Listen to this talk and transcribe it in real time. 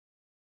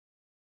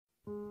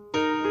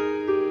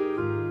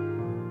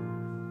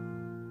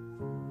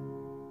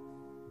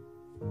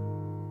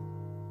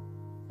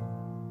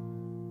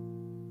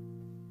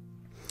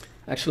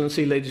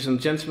Excellency, ladies and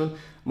gentlemen,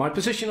 my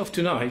position of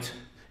tonight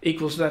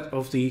equals that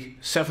of the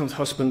seventh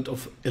husband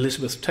of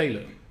Elizabeth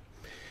Taylor,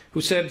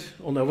 who said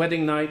on her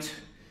wedding night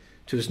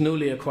to his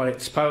newly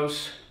acquired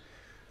spouse,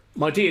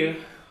 "My dear,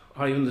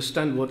 I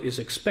understand what is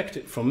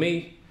expected from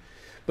me,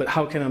 but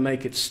how can I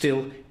make it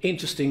still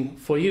interesting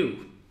for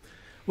you?"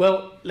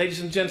 Well,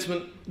 ladies and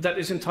gentlemen, that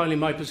is entirely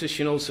my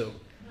position also.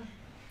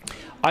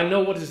 I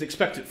know what is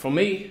expected from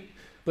me,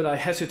 but I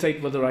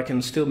hesitate whether I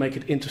can still make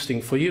it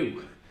interesting for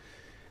you.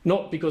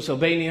 Not because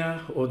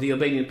Albania or the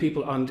Albanian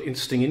people aren't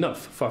interesting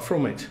enough, far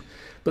from it,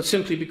 but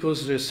simply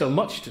because there is so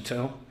much to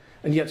tell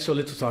and yet so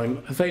little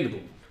time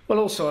available. Well,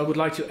 also I would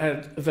like to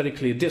add a very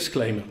clear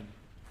disclaimer.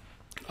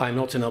 I'm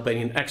not an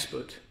Albanian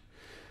expert,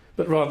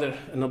 but rather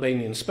an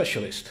Albanian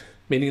specialist,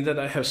 meaning that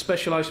I have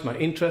specialized my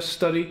interest,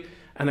 study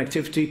and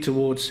activity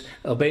towards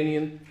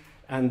Albanian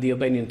and the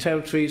Albanian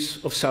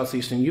territories of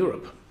southeastern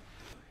Europe.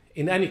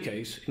 In any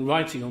case, in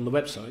writing on the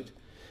website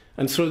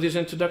and through this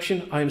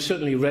introduction, I am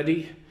certainly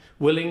ready,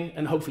 willing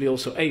and hopefully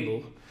also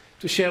able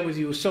to share with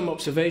you some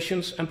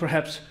observations and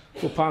perhaps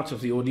for part of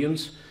the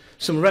audience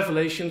some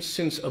revelations,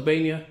 since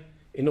Albania,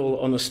 in all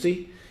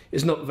honesty,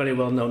 is not very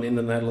well known in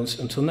the Netherlands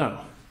until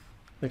now.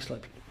 Next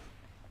slide,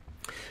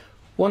 please.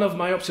 One of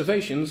my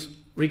observations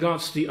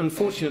regards the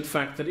unfortunate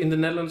fact that in the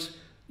Netherlands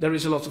there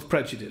is a lot of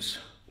prejudice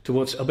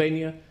towards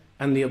Albania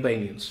and the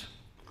Albanians.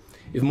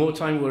 If more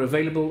time were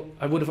available,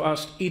 I would have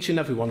asked each and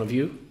every one of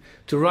you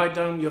to write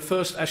down your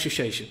first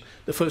association,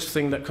 the first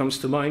thing that comes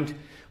to mind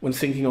when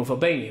thinking of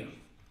Albania.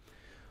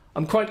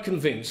 I'm quite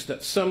convinced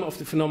that some of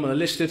the phenomena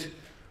listed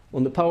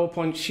on the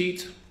PowerPoint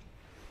sheet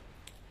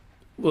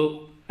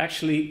will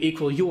actually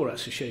equal your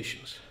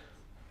associations.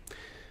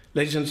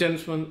 Ladies and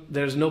gentlemen,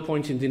 there is no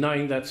point in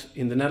denying that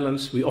in the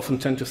Netherlands we often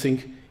tend to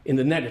think in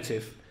the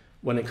negative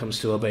when it comes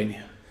to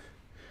Albania.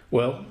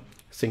 Well,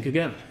 think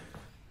again.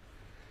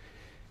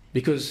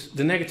 Because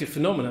the negative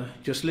phenomena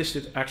just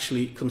listed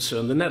actually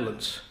concern the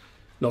Netherlands,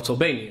 not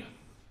Albania.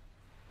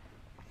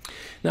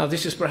 Now,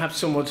 this is perhaps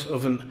somewhat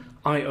of an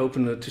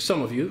eye-opener to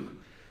some of you,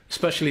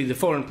 especially the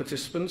foreign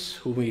participants,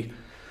 whom we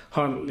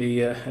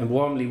heartily and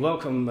warmly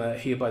welcome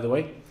here, by the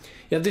way.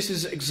 Yeah, this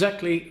is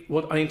exactly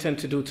what I intend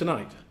to do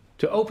tonight,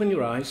 to open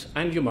your eyes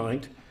and your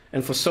mind,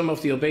 and for some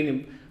of the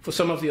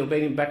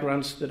Albanian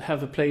backgrounds that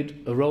have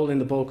played a role in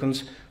the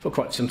Balkans for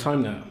quite some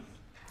time now.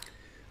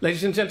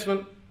 Ladies and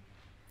gentlemen,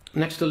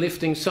 next to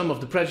lifting some of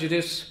the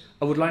prejudice,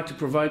 I would like to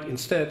provide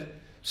instead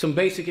some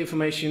basic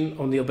information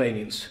on the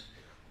Albanians.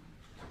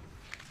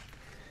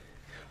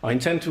 I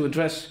intend to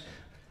address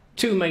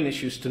two main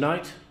issues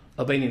tonight: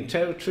 Albanian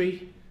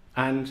territory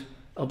and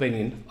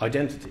Albanian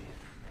identity.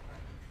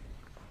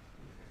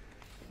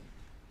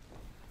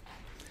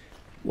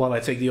 While I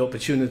take the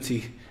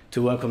opportunity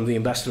to welcome the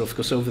Ambassador of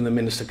Kosovo and the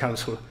Minister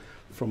Council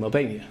from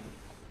Albania.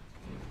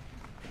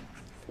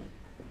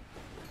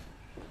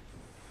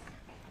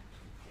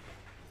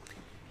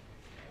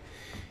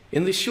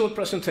 In this short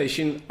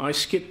presentation, I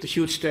skipped the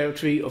huge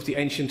territory of the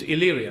ancient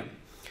Illyria,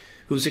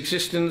 whose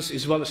existence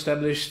is well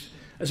established,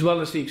 as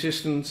well as the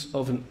existence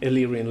of an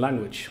Illyrian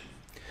language,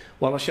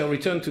 while I shall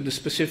return to the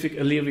specific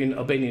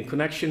Illyrian-Albanian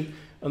connection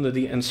under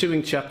the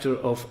ensuing chapter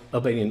of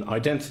Albanian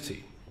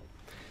identity.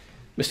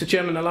 Mr.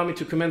 Chairman, allow me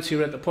to commence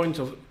here at the point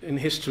in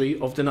history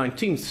of the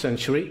 19th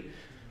century,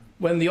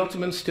 when the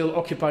Ottomans still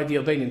occupied the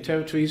Albanian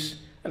territories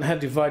and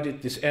had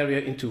divided this area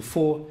into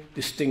 4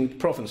 distinct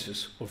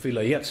provinces, or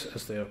vilayets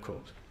as they are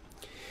called.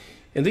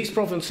 In these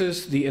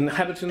provinces, the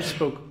inhabitants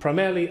spoke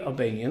primarily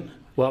Albanian,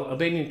 while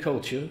Albanian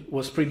culture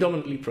was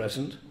predominantly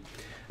present,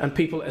 and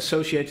people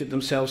associated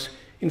themselves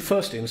in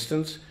first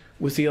instance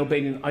with the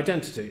Albanian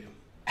identity,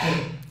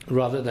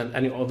 rather than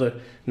any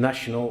other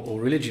national or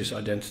religious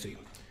identity.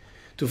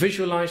 To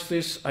visualize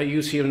this, I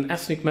use here an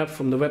ethnic map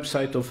from the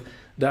website of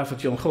David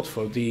Jan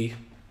Godfroy, the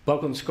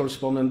Balkans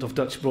correspondent of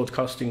Dutch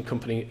broadcasting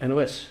company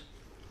NOS,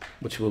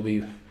 which will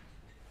be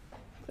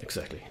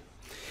exactly.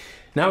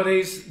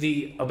 Nowadays,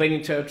 the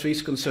Albanian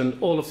territories concern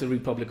all of the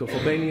Republic of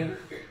Albania,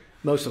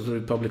 most of the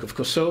Republic of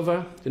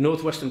Kosovo, the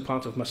northwestern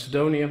part of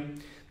Macedonia,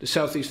 the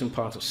southeastern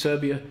part of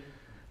Serbia,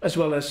 as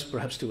well as,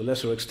 perhaps to a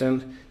lesser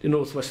extent, the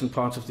northwestern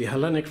part of the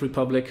Hellenic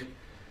Republic,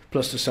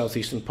 plus the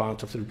southeastern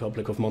part of the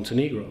Republic of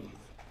Montenegro.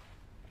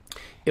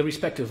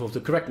 Irrespective of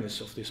the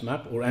correctness of this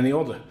map, or any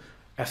other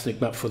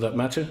ethnic map for that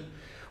matter,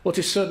 what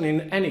is certain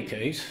in any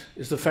case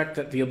is the fact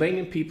that the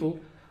Albanian people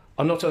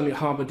are not only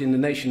harbored in the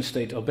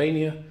nation-state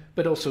Albania,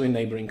 but also in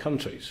neighboring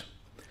countries.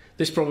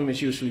 This problem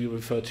is usually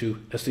referred to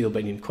as the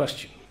Albanian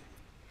question.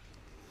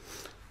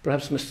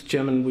 Perhaps, Mr.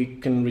 Chairman, we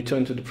can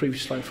return to the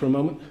previous slide for a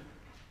moment.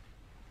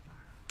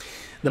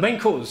 The main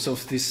cause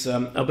of this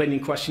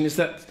Albanian question is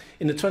that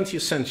in the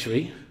 20th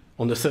century,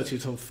 on the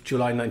 30th of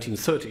July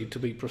 1930 to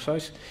be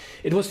precise,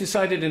 it was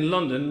decided in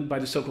London by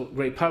the so-called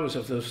great powers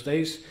of those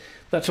days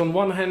that on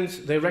one hand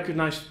they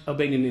recognized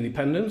Albanian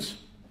independence.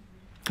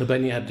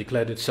 Albania had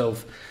declared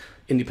itself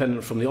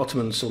independent from the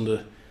Ottomans on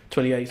the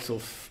 28th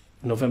of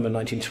November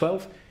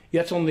 1912,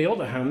 yet on the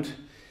other hand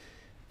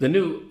The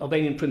new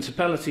Albanian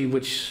Principality,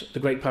 which the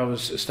great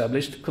powers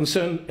established,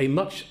 concerned a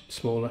much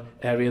smaller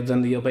area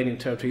than the Albanian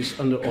territories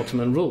under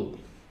Ottoman rule.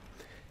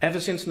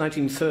 Ever since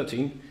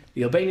 1913,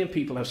 the Albanian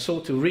people have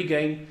sought to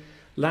regain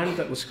land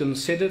that was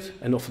considered,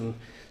 and often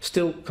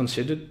still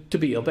considered, to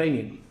be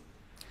Albanian.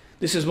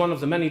 This is one of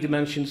the many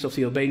dimensions of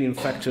the Albanian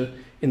factor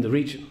in the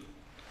region.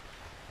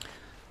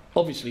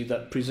 Obviously,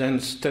 that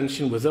presents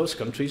tension with those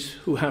countries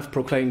who have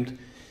proclaimed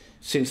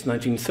since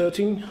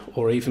 1913,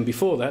 or even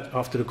before that,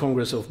 after the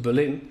Congress of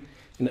Berlin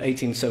in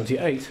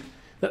 1878,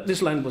 that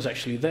this land was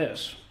actually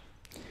theirs.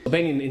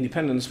 Albanian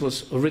independence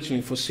was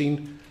originally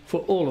foreseen for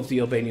all of the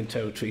Albanian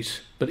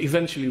territories, but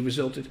eventually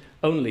resulted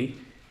only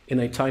in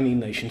a tiny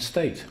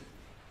nation-state.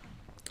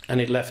 And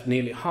it left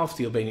nearly half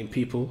the Albanian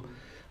people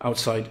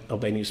outside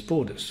Albania's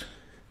borders.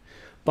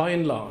 By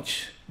and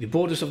large, the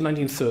borders of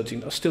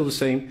 1913 are still the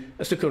same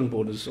as the current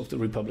borders of the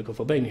Republic of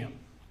Albania.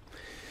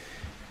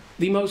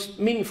 The most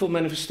meaningful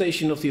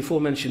manifestation of the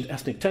aforementioned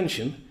ethnic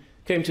tension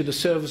came to the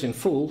surface in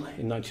full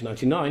in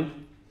 1999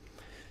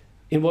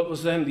 in what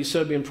was then the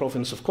Serbian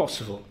province of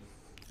Kosovo,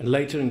 and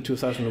later in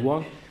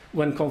 2001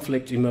 when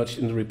conflict emerged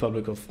in the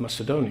Republic of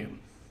Macedonia.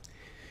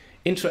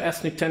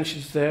 Intra-ethnic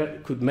tensions there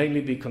could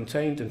mainly be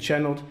contained and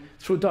channeled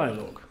through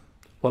dialogue,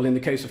 while in the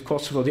case of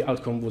Kosovo the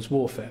outcome was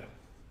warfare.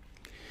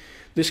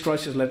 This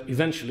crisis led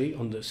eventually,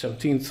 on the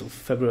 17th of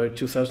February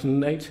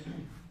 2008,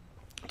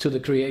 to the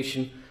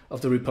creation of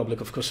the Republic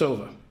of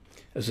Kosovo,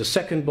 as the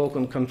second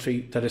Balkan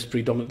country that is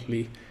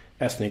predominantly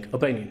ethnic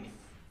Albanian.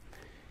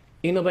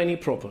 In Albania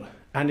proper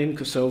and in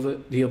Kosovo,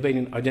 the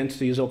Albanian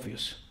identity is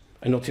obvious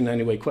and not in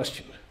any way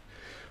questioned,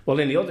 while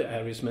in the other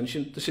areas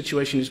mentioned, the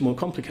situation is more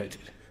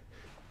complicated.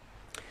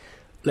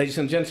 Ladies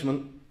and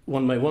gentlemen,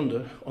 one may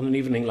wonder, on an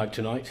evening like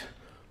tonight,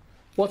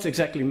 what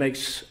exactly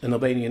makes an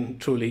Albanian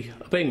truly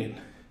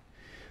Albanian?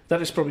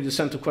 That is probably the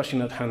central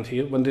question at hand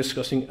here when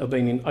discussing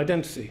Albanian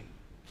identity.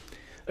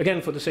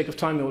 Again, for the sake of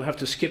time, I will have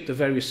to skip the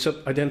various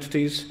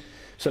sub-identities,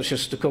 such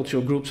as the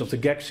cultural groups of the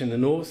Gecs in the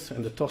north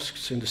and the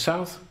Tosks in the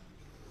south,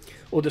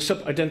 or the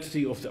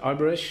sub-identity of the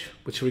Iberish,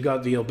 which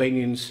regard the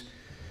Albanians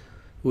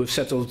who have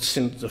settled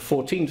since the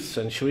 14th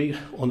century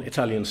on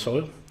Italian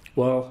soil,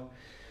 while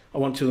I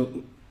want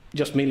to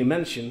just merely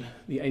mention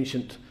the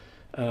ancient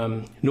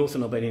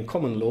Northern Albanian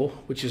common law,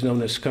 which is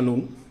known as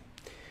Kanun,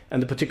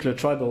 and the particular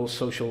tribal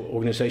social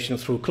organization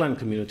through clan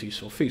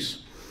communities or fis.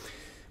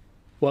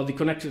 While the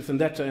connected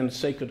vendetta and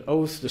sacred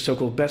oath, the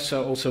so-called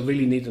Besa, also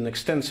really need an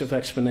extensive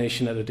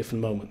explanation at a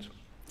different moment.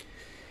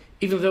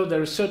 Even though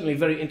there is certainly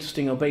very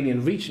interesting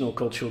Albanian regional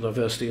cultural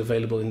diversity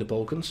available in the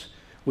Balkans,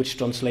 which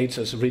translates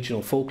as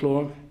regional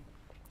folklore,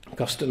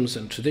 customs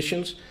and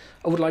traditions,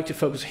 I would like to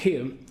focus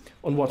here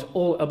on what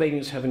all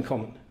Albanians have in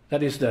common,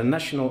 that is their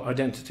national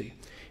identity,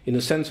 in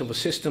the sense of a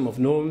system of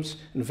norms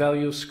and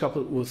values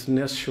coupled with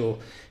national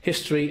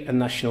history and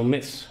national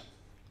myths.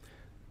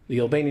 The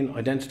Albanian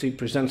identity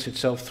presents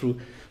itself through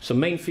some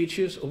main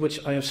features, of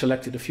which I have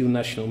selected a few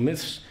national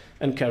myths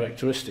and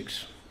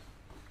characteristics.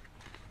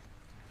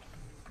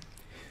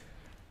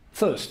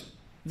 First,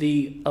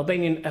 the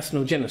Albanian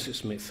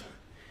ethnogenesis myth.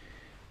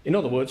 In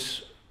other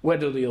words, where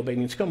do the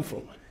Albanians come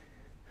from?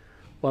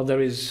 While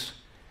there is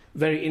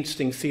very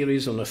interesting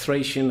theories on the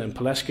Thracian and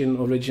Pelasgian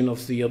origin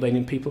of the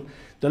Albanian people,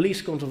 the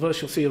least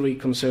controversial theory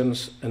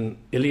concerns an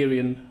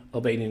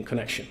Illyrian-Albanian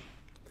connection.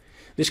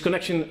 This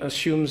connection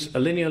assumes a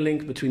linear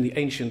link between the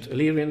ancient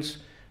Illyrians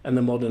and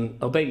the modern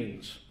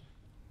Albanians.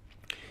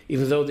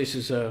 Even though this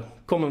is a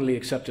commonly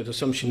accepted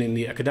assumption in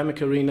the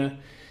academic arena,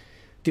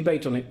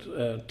 debate on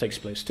it takes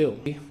place still.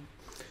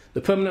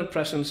 The permanent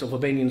presence of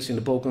Albanians in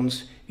the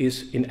Balkans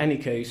is, in any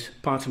case,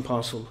 part and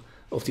parcel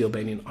of the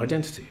Albanian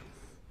identity.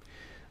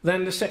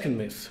 Then the second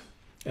myth,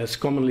 as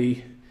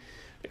commonly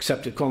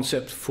accepted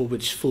concept for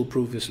which full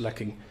proof is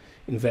lacking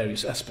in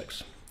various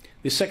aspects.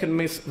 The second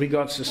myth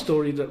regards a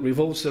story that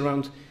revolves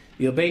around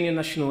the Albanian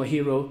national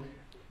hero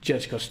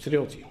Gjergj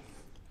Kastrioti,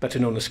 better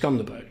known as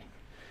Skanderbeg,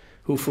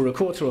 who for a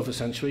quarter of a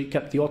century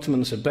kept the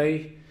Ottomans at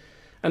bay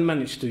and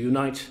managed to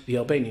unite the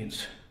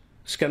Albanians.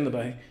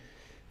 Skanderbeg's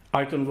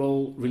icon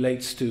role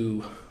relates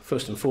to,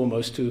 first and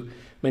foremost, to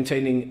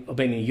maintaining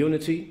Albanian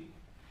unity,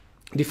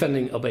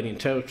 defending Albanian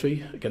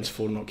territory against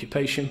foreign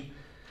occupation,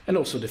 and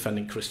also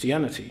defending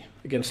Christianity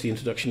against the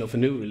introduction of a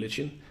new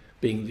religion,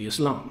 being the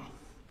Islam.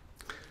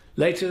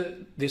 Later,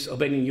 this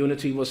Albanian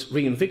unity was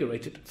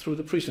reinvigorated through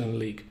the Prison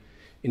League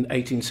in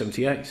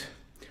 1878,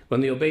 when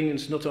the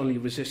Albanians not only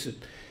resisted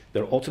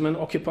their Ottoman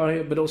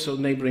occupier, but also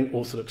neighboring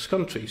Orthodox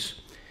countries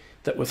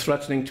that were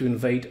threatening to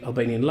invade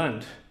Albanian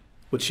land,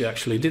 which they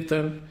actually did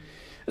then,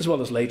 as well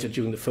as later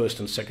during the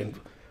First and Second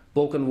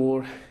Balkan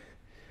War,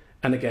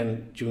 and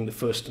again during the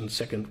First and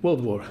Second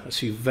World War. I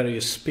see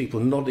various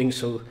people nodding,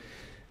 so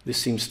this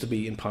seems to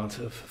be in part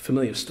a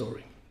familiar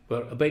story,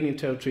 where Albanian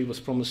territory was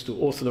promised to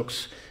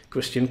Orthodox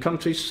Christian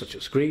countries such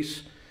as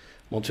Greece,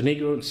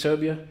 Montenegro and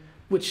Serbia,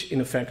 which in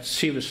effect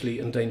seriously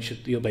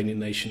endangered the Albanian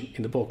nation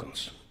in the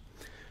Balkans.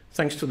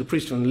 Thanks to the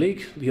Priesthood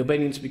League, the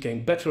Albanians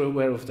became better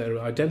aware of their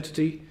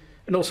identity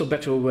and also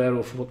better aware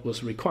of what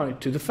was required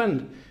to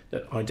defend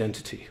that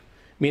identity,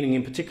 meaning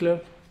in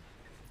particular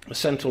a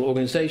central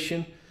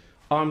organization,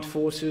 armed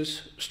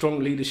forces, strong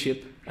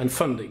leadership, and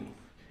funding.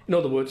 In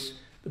other words,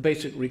 the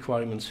basic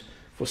requirements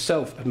for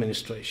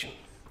self-administration.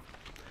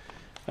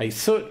 A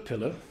third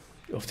pillar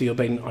of the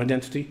Albanian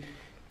identity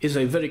is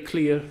a very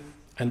clear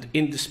and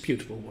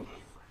indisputable one,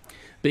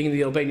 being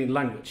the Albanian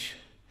language.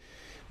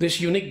 This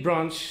unique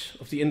branch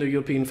of the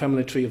Indo-European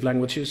family tree of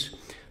languages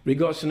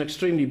regards an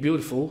extremely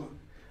beautiful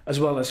as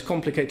well as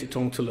complicated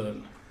tongue to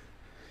learn.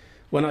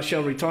 When I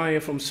shall retire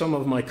from some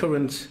of my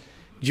current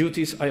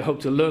duties, I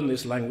hope to learn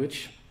this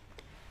language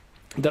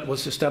that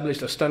was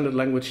established as standard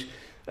language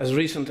as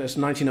recent as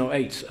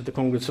 1908 at the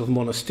Congress of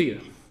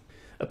Monastir.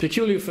 A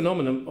peculiar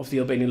phenomenon of the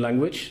Albanian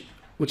language,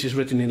 which is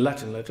written in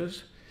Latin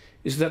letters,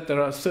 is that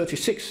there are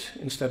 36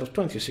 instead of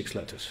 26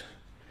 letters,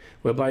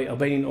 whereby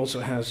Albanian also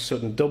has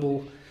certain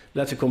double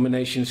letter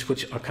combinations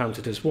which are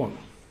counted as one.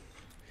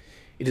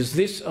 It is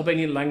this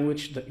Albanian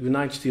language that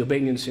unites the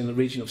Albanians in the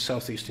region of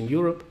southeastern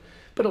Europe,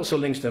 but also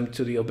links them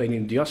to the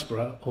Albanian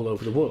diaspora all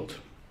over the world.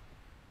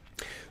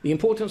 The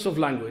importance of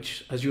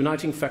language as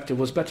uniting factor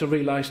was better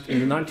realized in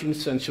the 19th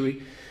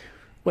century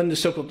when the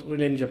so-called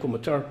religia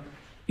communautaire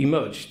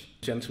emerged.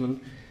 Gentlemen,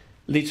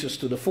 leads us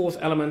to the fourth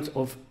element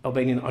of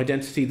Albanian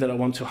identity that I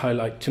want to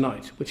highlight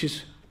tonight, which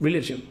is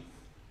religion.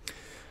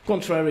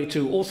 Contrary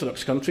to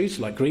Orthodox countries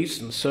like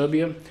Greece and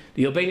Serbia,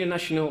 the Albanian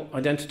national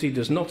identity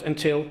does not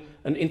entail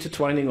an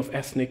intertwining of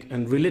ethnic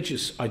and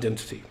religious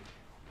identity.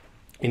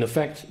 In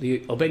effect,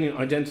 the Albanian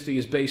identity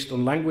is based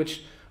on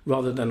language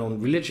rather than on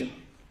religion.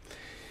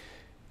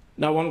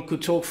 Now, one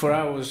could talk for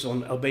hours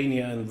on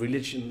Albania and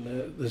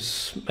religion.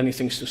 There's many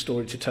things to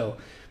story to tell.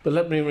 But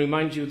let me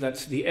remind you that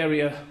the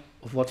area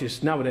of what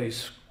is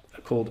nowadays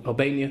called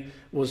Albania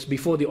was,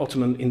 before the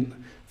Ottoman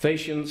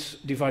invasions,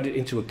 divided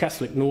into a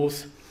Catholic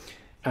north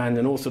and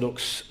an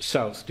Orthodox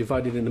south,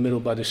 divided in the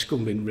middle by the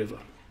Skumbin River.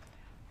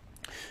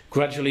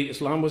 Gradually,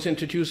 Islam was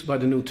introduced by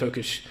the new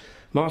Turkish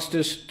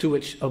masters, to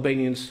which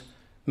Albanians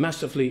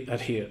massively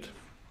adhered,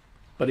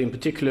 but in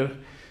particular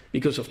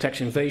because of tax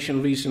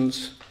invasion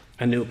reasons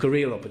and new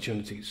career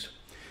opportunities.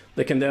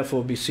 They can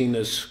therefore be seen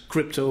as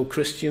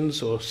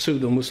crypto-Christians or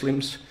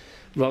pseudo-Muslims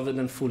rather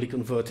than fully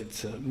converted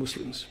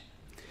Muslims.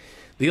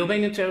 The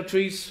Albanian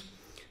territories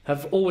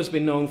have always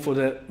been known for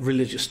their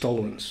religious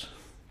tolerance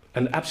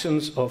and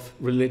absence of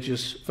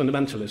religious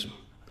fundamentalism.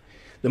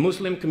 The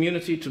Muslim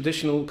community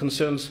traditionally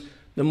concerns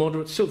the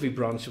moderate Sufi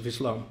branch of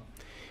Islam,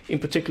 in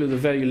particular the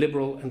very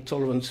liberal and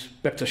tolerant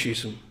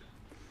Bektashism.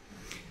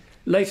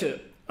 Later,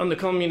 under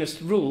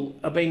communist rule,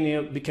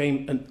 Albania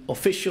became an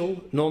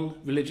official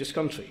non-religious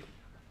country,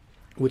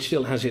 which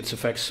still has its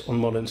effects on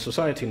modern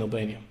society in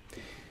Albania.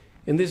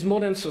 In this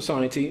modern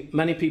society,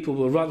 many people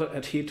will rather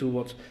adhere to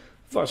what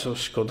Profesor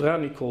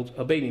Skodrani called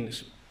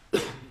Albanianism.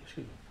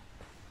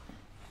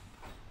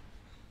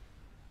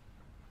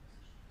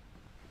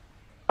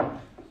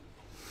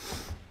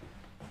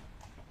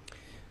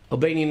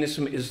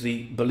 Albanianism is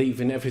the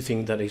belief in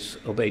everything that is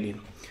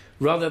Albanian,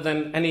 rather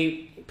than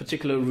any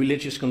particular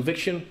religious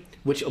conviction,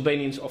 which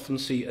Albanians often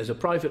see as a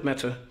private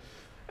matter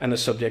and a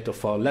subject of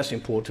far less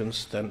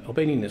importance than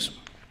Albanianism.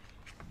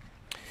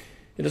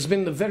 It has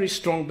been the very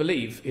strong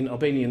belief in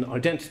Albanian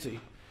identity,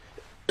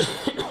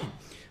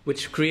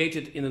 which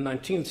created in the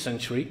 19th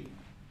century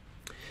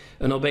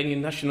an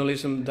Albanian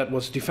nationalism that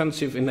was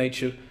defensive in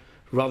nature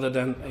rather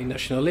than a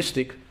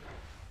nationalistic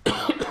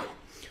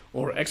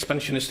or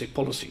expansionistic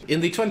policy.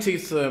 In the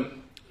 20th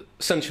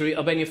century,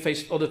 Albania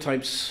faced other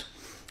types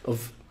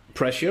of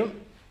pressure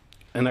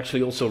and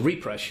actually also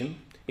repression,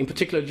 in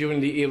particular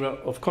during the era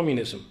of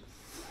communism,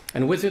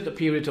 and with it a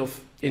period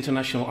of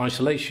international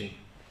isolation,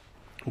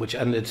 which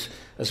ended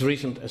as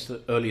recent as the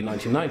early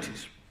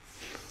 1990s.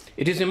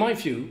 It is, in my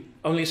view,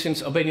 only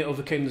since Albania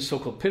overcame the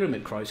so-called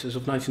pyramid crisis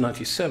of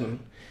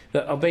 1997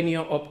 that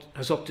Albania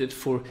has opted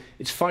for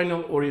its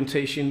final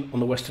orientation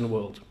on the Western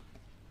world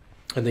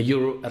and the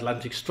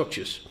Euro-Atlantic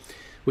structures,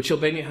 which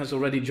Albania has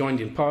already joined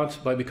in part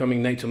by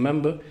becoming NATO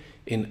member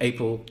in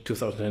April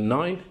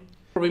 2009.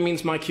 Probably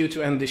means my cue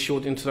to end this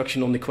short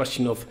introduction on the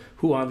question of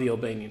who are the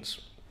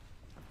Albanians.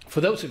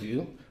 For those of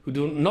you who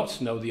do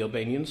not know the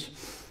Albanians,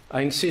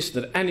 I insist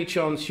that any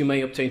chance you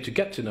may obtain to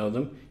get to know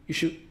them, you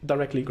should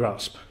directly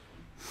grasp.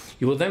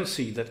 You will then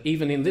see that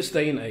even in this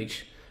day and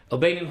age,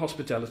 Albanian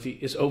hospitality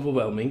is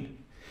overwhelming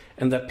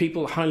and that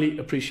people highly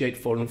appreciate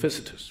foreign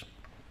visitors.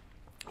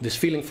 This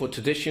feeling for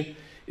tradition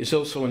is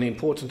also an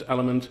important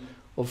element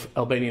of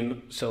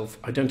Albanian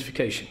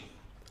self-identification.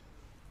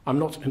 I'm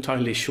not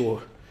entirely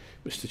sure,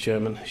 Mr.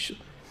 Chairman,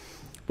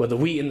 whether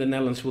we in the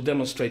Netherlands will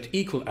demonstrate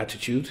equal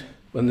attitude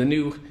when the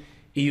new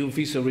EU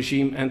visa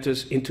regime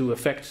enters into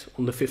effect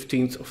on the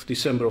 15th of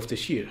December of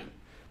this year.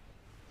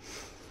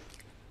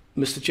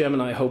 Mr. Chairman,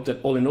 I hope that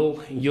all in all,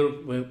 in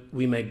Europe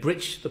we may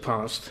bridge the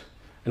past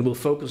and will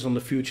focus on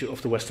the future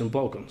of the Western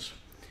Balkans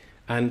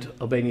and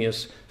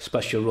Albania's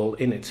special role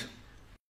in it.